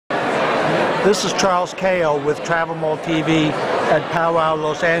This is Charles Kao with Travel Mall TV at Powwow,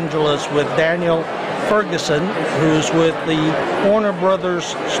 Los Angeles with Daniel Ferguson, who's with the Warner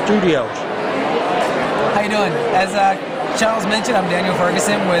Brothers Studios. How you doing? As Charles mentioned, I'm Daniel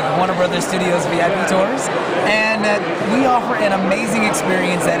Ferguson with Warner Brothers Studios VIP Tours, and we offer an amazing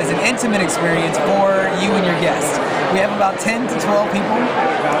experience that is an intimate experience for you and your guests. We have about 10 to 12 people,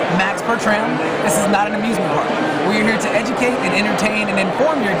 max per tram. This is not an amusement park. We're here to educate and entertain and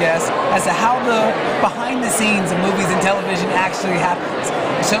inform your guests as to how the behind the scenes of movies and television actually happens.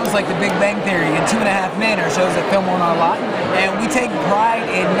 Shows like The Big Bang Theory and 2.5 Men are shows that film on our lot, and we take pride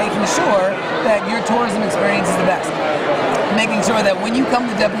in making sure that your tourism experience is the best. Making sure that when you come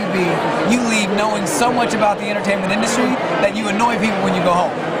to WB, you leave knowing so much about the entertainment industry that you annoy people when you go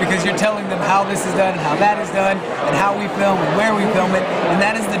home, because you're telling them how this is done and how that is done and how we film and where we film it, and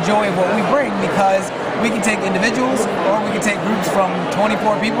that is the joy of what we bring, because we can take individuals or we can take groups from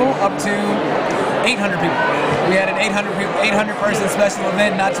 24 people up to 800 people. We had an 800 person special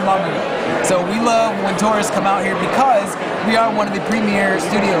event not too long ago. So we love when tourists come out here because we are one of the premier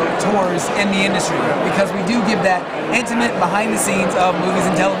studio tours in the industry, because we do give that intimate behind the scenes of movies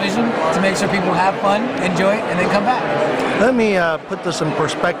and television to make sure people have fun, enjoy it, and then come back. Let me put this in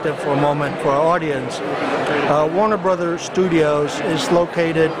perspective for a moment for our audience. Warner Brothers Studios is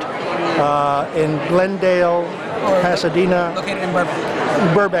located in Glendale, Pasadena. Located in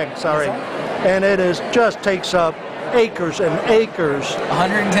Burbank. Burbank, sorry. And it is just takes up acres and acres.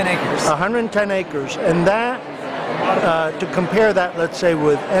 110 acres. 110 acres. And that, to compare that, let's say,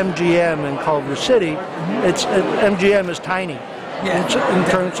 with MGM in Culver City, MGM is tiny. Yeah, in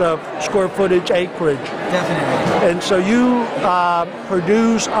terms of square footage, acreage. Definitely. And so you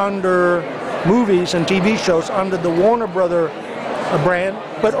produce under movies and TV shows under the Warner Brother brand,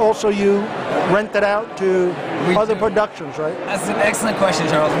 but also you rent it out to other productions, right? That's an excellent question,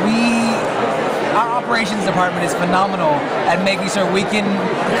 Charles. Our operations department is phenomenal at making sure we can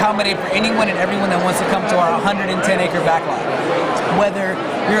accommodate for anyone and everyone that wants to come to our 110-acre backlot. Whether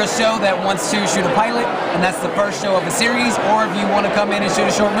you're a show that wants to shoot a pilot, and that's the first show of a series, or if you want to come in and shoot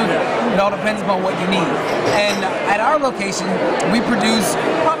a short movie. It all depends upon what you need. And at our location, we produce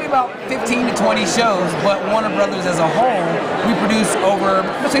probably about 15 to 20 shows, but Warner Brothers as a whole, we produce over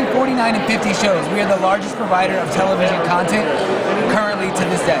between 49 and 50 shows. We are the largest provider of television content currently to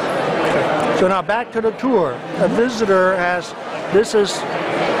this day. So now back to the tour. A visitor this is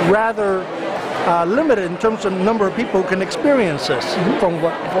rather limited in terms of the number of people who can experience this, from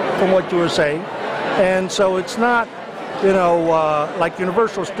what you were saying. And so it's not, like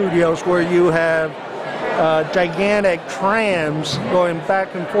Universal Studios, where you have gigantic trams going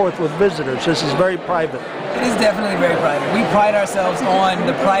back and forth with visitors. This is very private. It is definitely very private. We pride ourselves on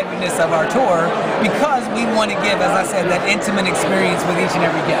the privateness of our tour because we want to give, as I said, that intimate experience with each and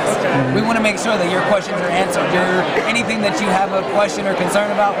every guest. We want to make sure that your questions are answered. Anything that you have a question or concern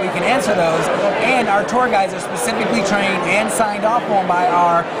about, we can answer those. And our tour guides are specifically trained and signed off on by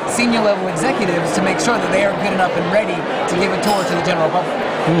our senior level executives to make sure that they are good enough and ready to give a tour to the general public.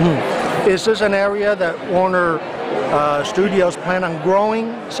 Is this an area that Warner Studios plan on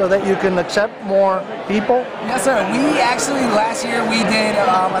growing so that you can accept more people? Yes, sir. We actually, last year, we did,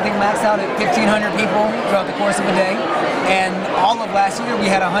 I think, maxed out at 1,500 people throughout the course of a day. And all of last year, we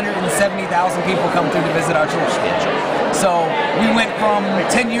had 170,000 people come through to visit our tour. So we went from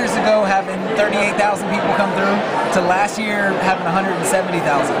 10 years ago having 38,000 people come through to last year having 170,000.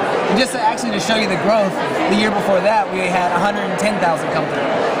 And just to show you the growth, the year before that, we had 110,000 come through.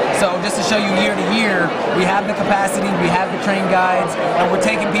 So just to show you year to year, we have the capacity, we have the trained guides, and we're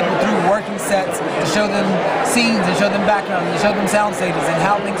taking people through working sets to show them scenes and show them background and show them sound stages and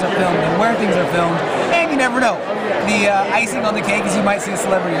how things are filmed and where things are filmed. And you never know. The icing on the cake is you might see a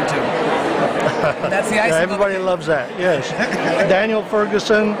celebrity or two. That's the icing. Everybody loves that, yes. Daniel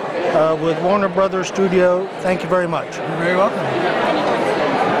Ferguson with Warner Brothers Studio, thank you very much. You're very welcome.